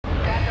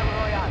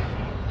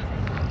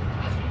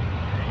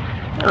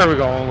Where are we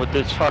going with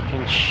this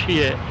fucking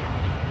shit?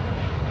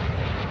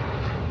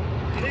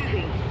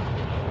 Moving.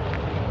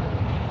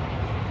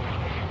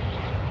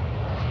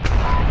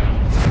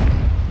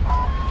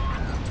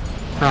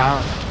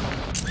 How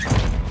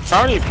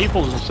many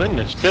people is in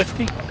this?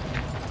 50?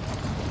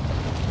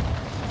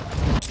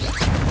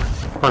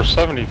 Or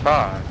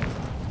 75?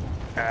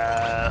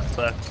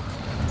 Fuck.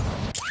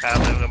 How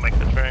am I gonna make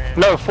the train?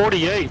 No,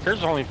 48.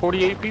 There's only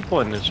 48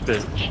 people in this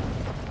bitch.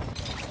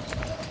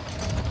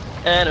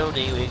 I don't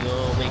think we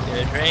gonna make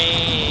the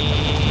train.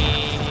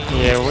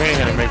 Yeah, we ain't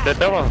gonna make that.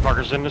 That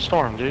motherfucker's in the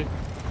storm, dude.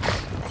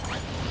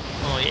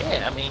 Oh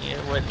yeah, I mean,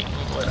 what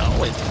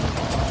always.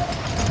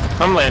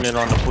 I'm landing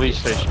on the police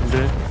station,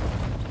 dude.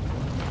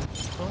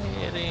 Oh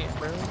yeah, it ain't,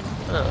 bro.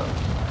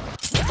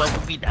 But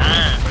we be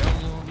dying, bro.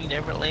 We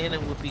never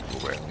landing with people,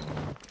 bro.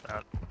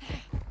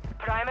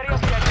 Primary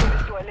objective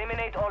is to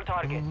eliminate all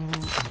targets.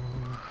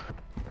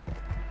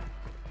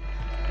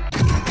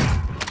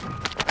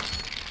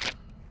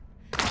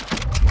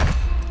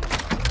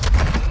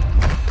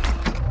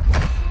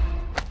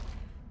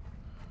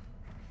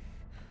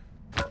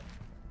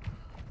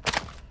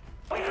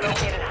 We've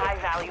located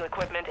high-value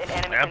equipment in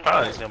enemy I'm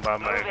probably just containers. gonna buy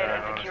my Move in gun,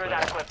 and secure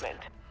that honestly. equipment.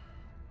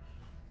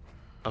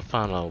 I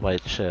found a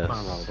white chest.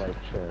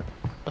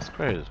 That's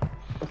crazy.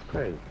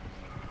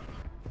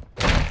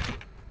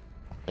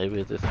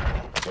 Maybe this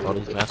all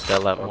these maps got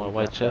a lot more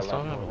white chests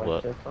on them or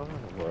what?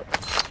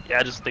 Yeah,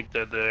 I just think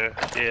that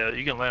yeah,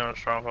 you can land on a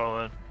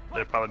stronghold and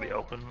they'll probably be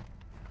open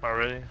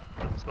already.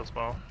 It's so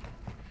small.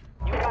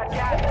 You got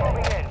gas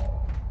moving in.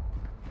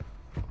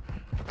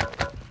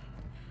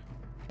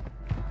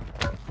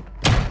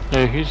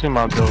 Yeah, he's in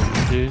my building,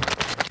 dude.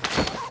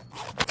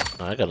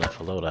 No, I got enough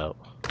for loadout.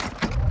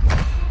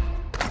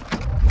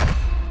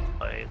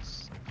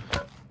 Planes.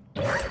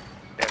 Yeah,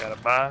 I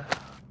gotta buy.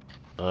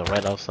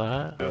 Right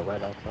outside.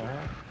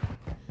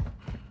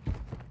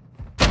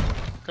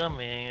 Come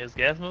in, is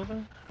gas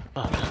moving?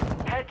 Oh, no.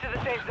 Head to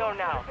the safe zone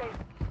now.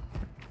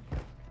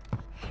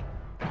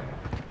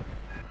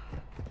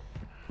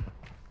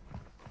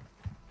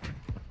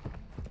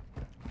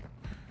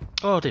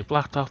 Oh, they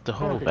blocked off the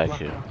hole back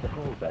here.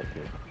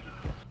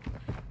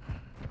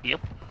 Yep.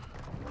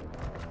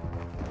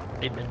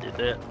 They been did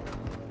that.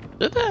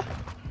 Did that?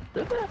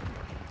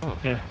 Oh.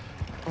 Yeah.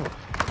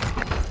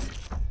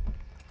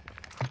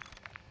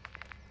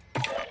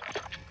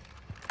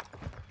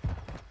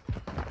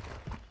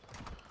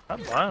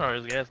 I'm blind or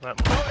is gas not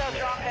moving? Loadout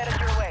drop headed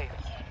your way.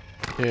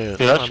 Here,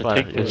 Dude, I should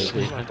take this.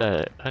 I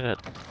got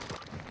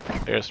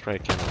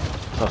airstrike in a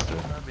cluster.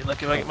 I'd be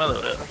lucky if I get my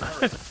load up.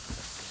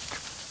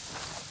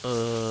 I'm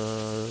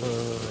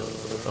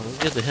gonna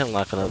give the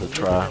hemlock another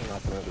try.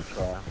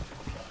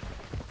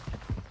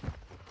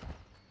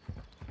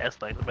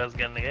 That's like the best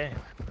gun in the game.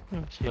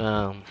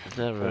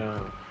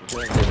 Never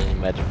did any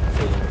magic.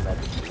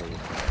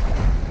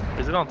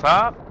 Is it on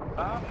top?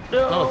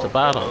 No, it's the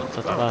bottom. It's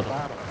at the bottom.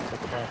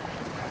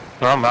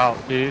 I'm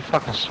out, dude.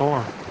 Fucking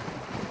storm.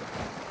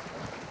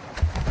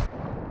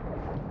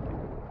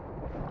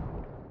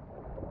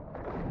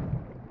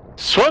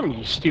 Swim,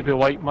 you stupid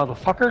white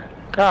motherfucker.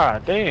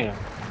 God damn.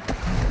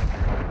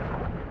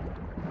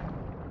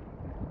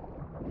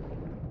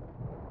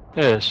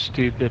 Yeah,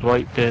 stupid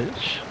white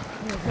bitch.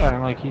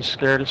 Acting like he's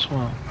scared to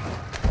swim.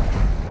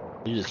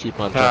 You just keep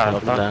on God,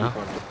 jumping up and down.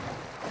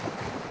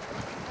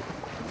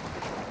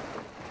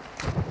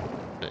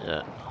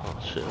 Yeah. Oh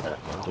shit.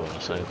 I'm doing the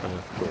same thing.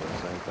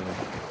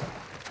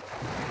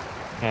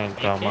 And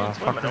You dumb can't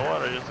swim in the motherfucker.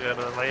 water, you just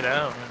gotta lay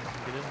down and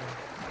get in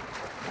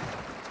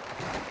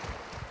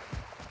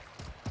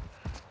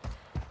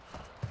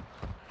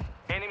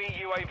there. Enemy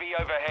UAV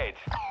overhead.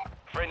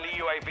 Friendly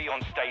UAV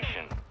on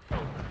station.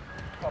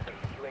 Copy.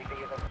 UAV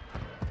is on.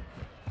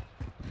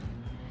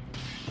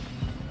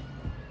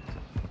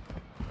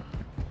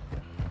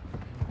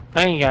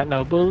 I ain't got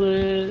no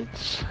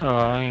bullets. Oh,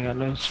 I ain't got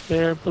no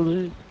spare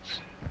bullets.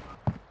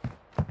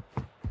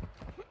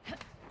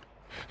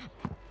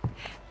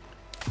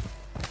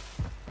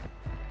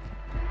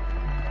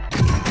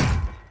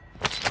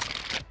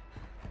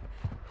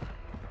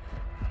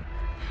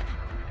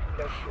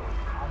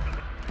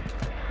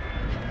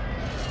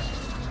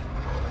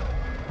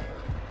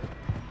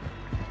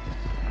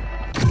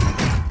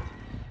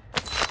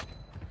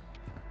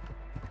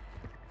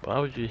 Why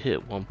would you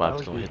hit one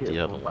box and hit the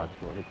other one?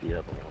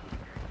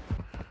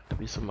 Could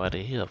be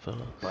somebody here,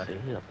 fellas.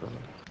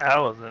 I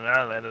wasn't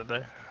out that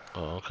day.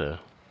 Oh, okay.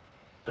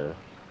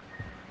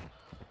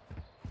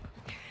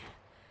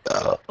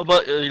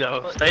 But, you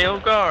know, stay on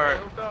guard.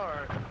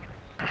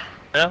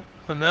 Yeah,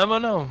 you never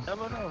know.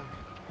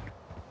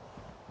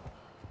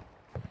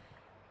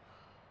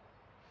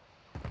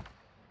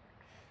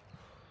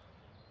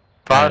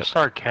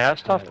 Five-star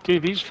cast off?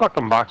 Dude, these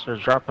fucking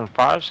boxers dropping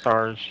 5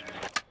 stars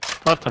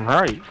left and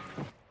right.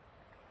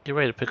 Get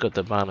ready to pick up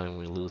the bottom and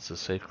we lose the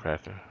safe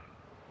cracker.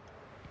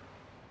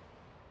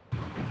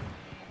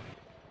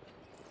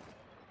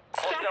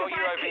 Hostile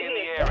UAV in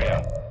the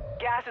area.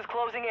 Gas is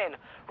closing in.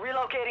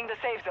 Relocating the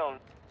safe zone.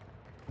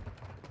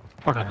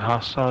 Fucking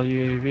hostile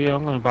UAV.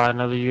 I'm gonna buy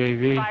another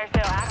UAV. Fire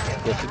sale active.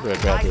 Guess you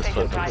better grab this Station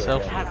fucking prices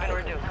selfie. have been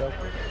reduced.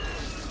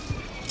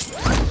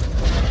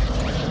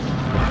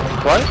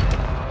 What?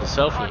 The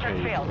selfie here Contract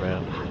you can failed.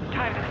 grab.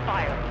 Time's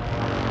expired.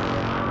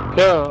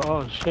 Yeah,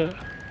 oh shit.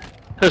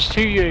 There's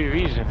 2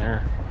 UAVs in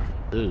here.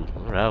 Dude,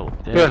 we're out.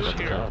 Yeah, Yes. let's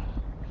go.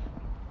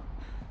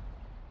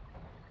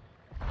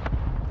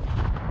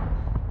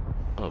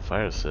 Oh,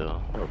 fire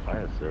sale. Oh,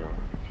 fire sale.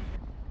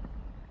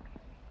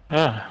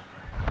 Yeah.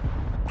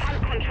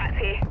 Contract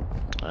here.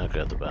 I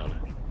got the bounty.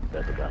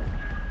 Got the bounty.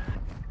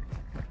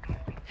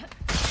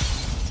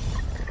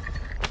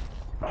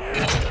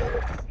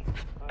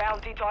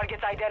 Bounty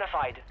targets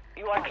identified.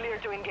 You are clear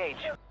to engage.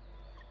 Oh,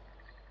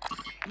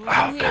 Go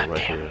God right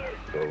damn. here.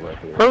 Go right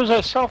here. Where was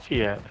that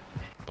selfie at?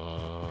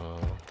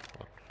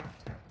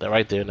 That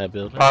right there in that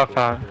building. Oh,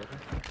 fine.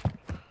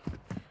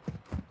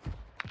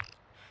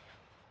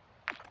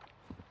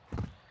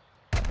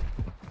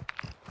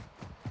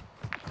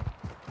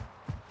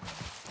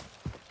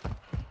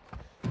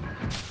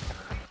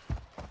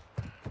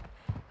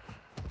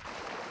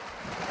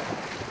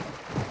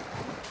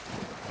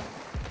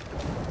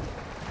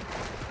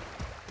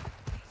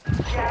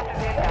 Gas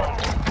is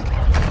inbound.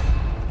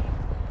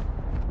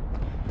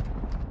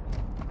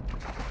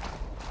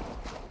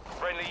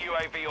 Friendly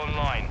UAV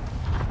online.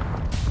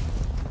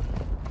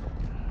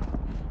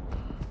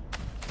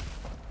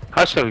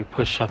 I say we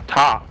push up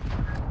top.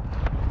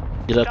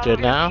 Get up there Scum of your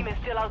now. team is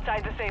still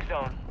outside the safe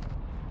zone.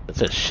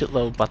 It's a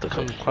shitload about to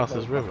come across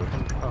this river.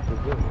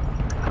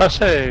 I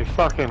say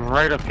fucking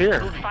right up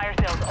here. Move fire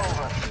sales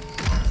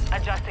over.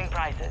 Adjusting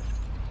prices.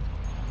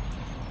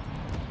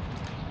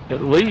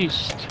 At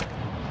least.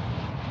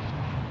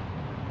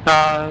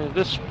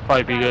 This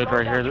might be good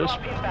right here. This.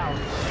 Drop inbound.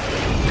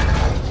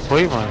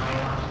 Wait a minute.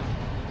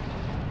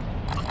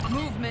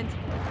 Movement.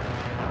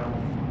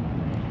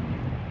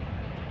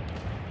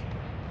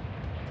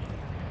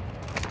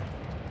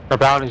 The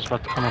bounty's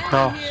about to come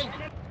across.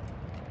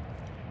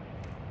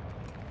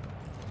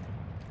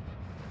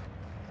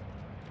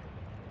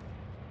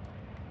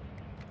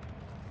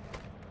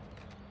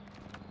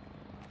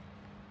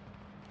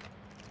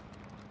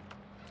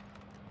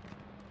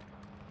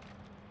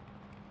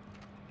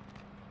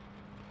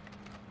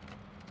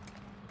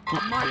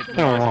 Mark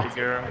the Oh,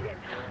 Girl.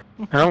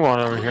 I'm going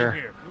over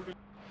here.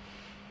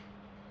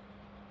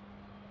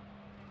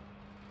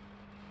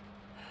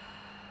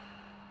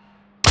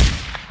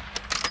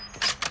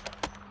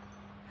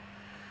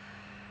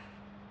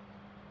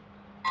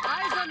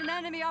 Eyes on an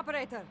enemy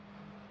operator.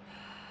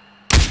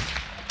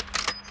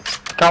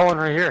 Got one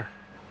right here.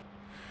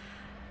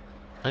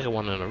 I got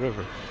one in the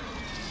river.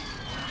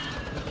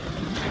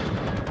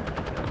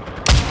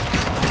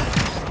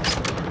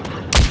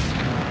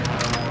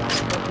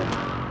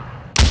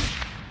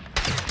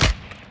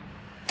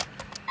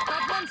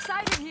 Got one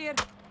sighted here.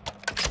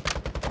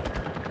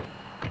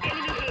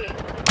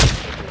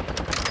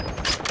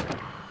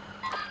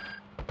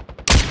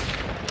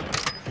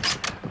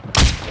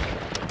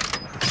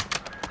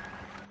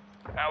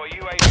 Our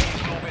UAV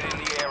is orbiting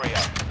the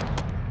area.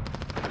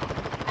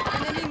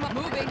 Enemy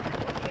moving.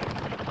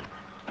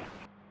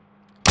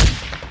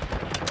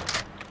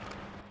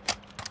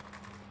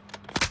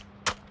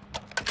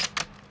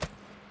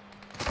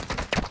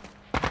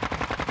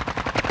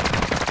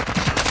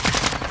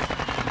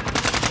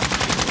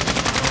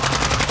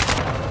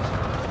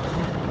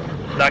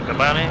 Knock the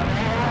bounty.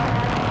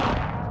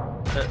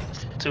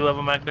 Two of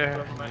them back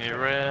there. Your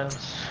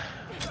res.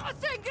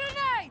 Tossing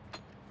grenade.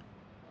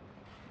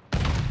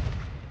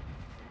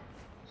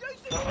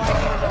 The fight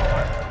is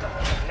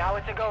over. Now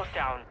it's a ghost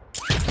town.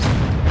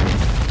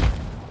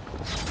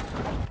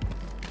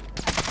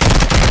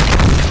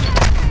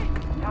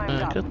 Time's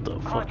Man, up. get the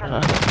fuck Contract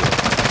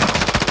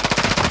out.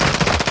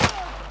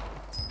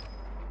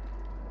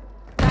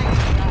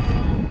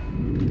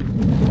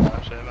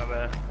 Oh shit, my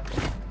bad.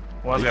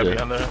 One's You gotta be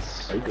good. under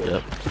us.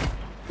 Yep.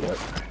 Yep.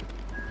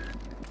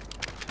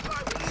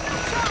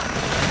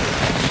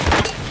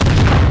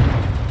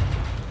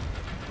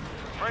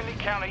 Friendly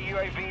counter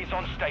UAV is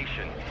on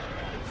station.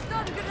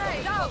 Stun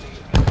grenade out.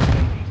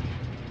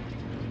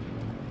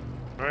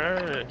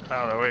 Where? I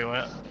don't know where he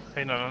went.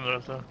 He not under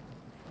us though.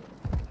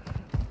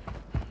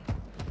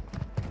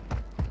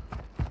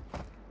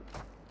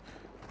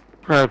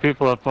 There are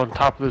people up on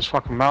top of this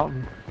fucking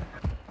mountain.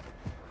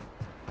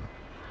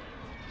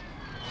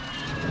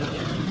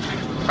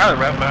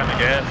 Probably right behind the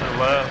gas to the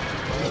left.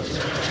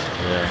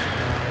 Yeah.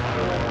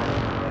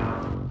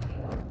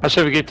 I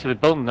say we get to the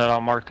building that I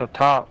marked up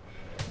top.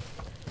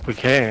 We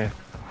can.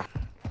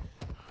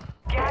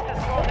 Gas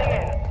is closing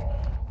in.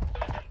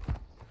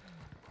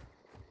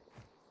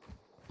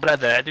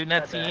 Brother, I do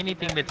not see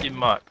anything that you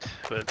marked,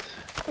 but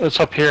It's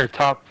up here,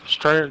 top,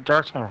 straight,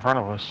 dark's in front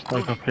of us,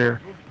 like up here.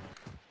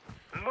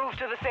 Move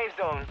to the safe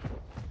zone.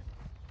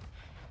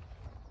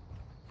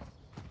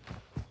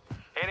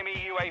 Enemy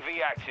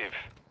UAV active.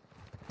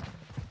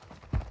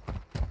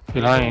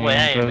 Dude, I ain't Wait,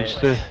 I even ain't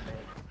close there.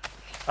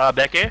 to.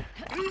 back here?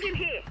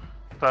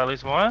 So at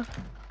least one?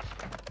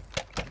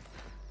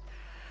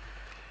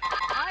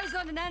 Eyes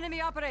on an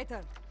enemy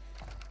operator.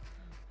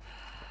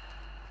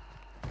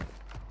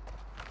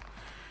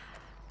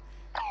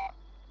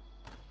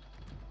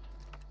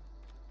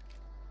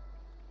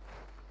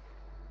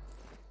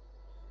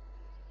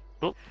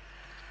 Tower.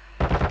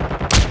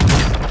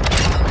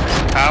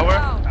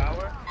 Down.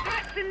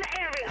 That's in the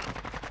area.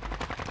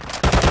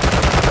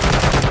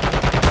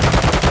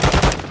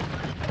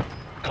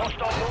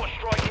 Hostile mortar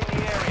strike in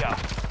the area.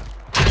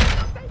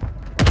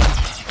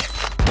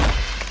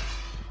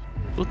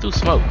 Who threw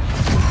smoke?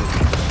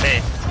 Hey.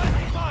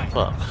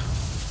 Fuck.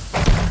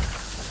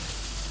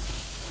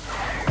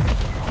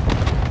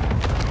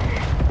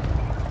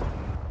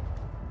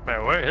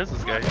 Man, where is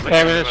this guy?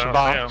 Ammunition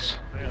box.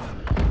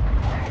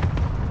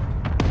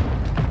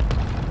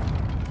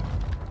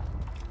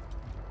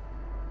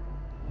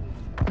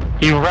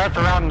 He wrapped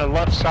around the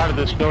left side of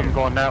this building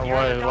going that You're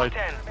in way, the top like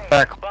 10.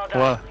 back Well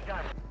done. left.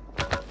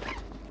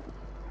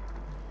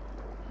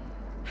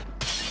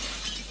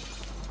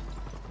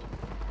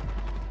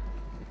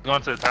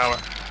 Going to the tower.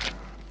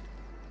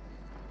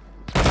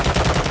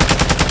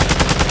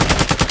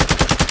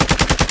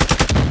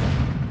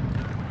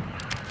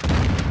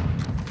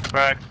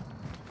 Cracked.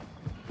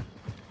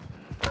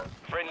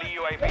 Friendly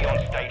UAV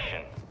on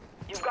station.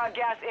 You've got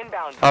gas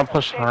inbound. I'm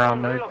pushing Stay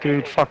around tuned, there, relocating.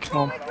 dude. Fuck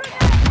him.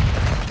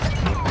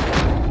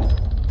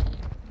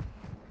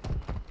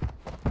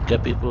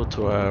 Get people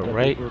to our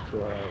right.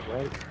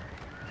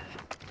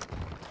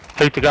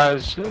 Take the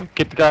guys,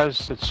 get the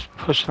guys that's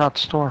pushing out the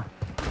store.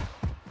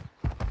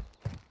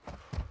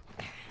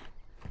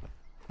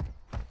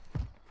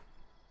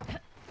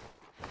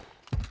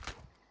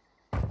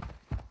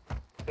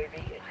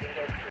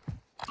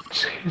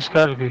 He's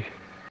gotta be.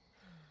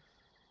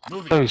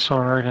 Maybe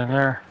someone right in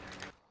there.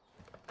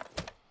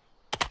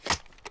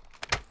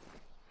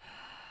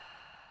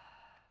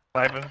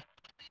 Sniping.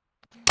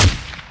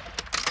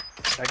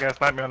 That guy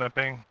sniped me on that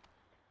ping.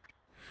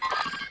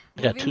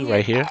 We got two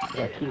right here.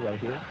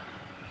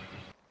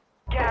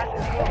 Gas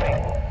is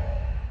moving.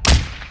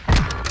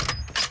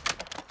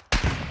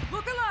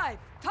 Look alive!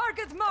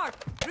 Target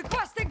marked!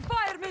 Requesting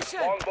fire mission!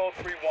 Longbow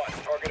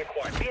 3-1. Target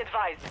acquired. Be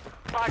advised,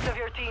 part of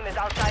your team is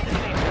outside the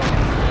safe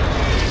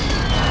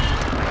zone.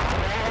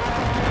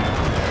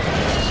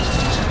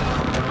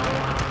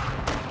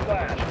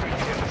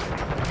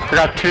 I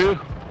got 2,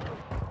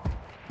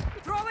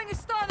 Throwing a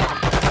stunner!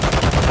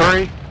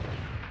 3.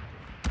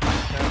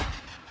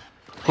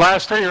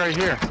 Last 3 right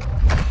here.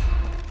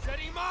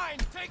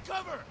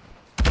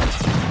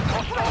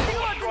 Hostile Requesting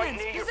mortar strike ordnance!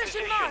 near your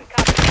Position position. marked!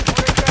 Copy.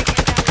 Mortar strike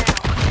inbound now.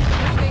 Moving!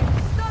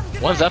 Stun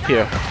grenade One's up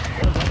here.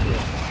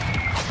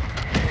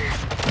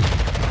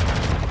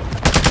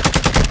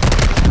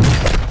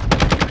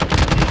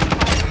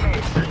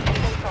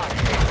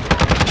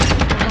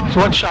 It's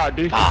one shot,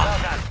 dude.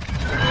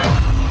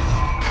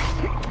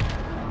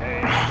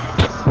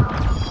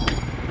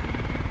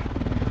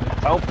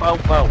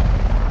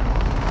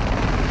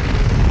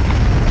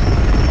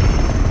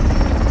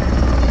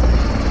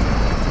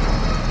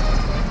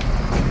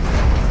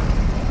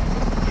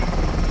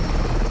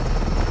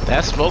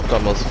 That smoke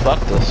almost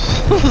fucked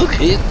us. Look,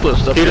 he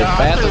pushed up Dude, here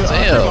fast as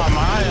hell.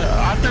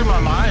 I threw my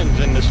mines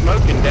in the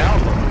smoking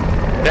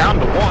down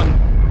to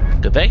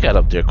 1. Cause they got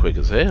up there quick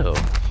as hell.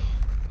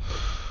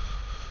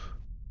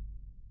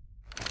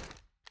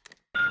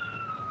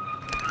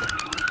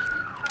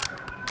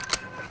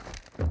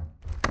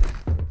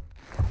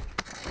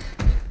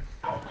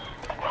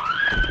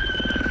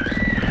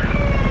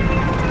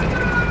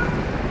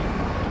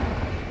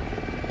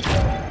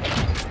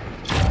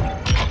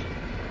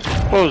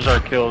 What was our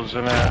kills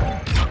in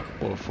that?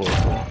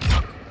 4-4-4.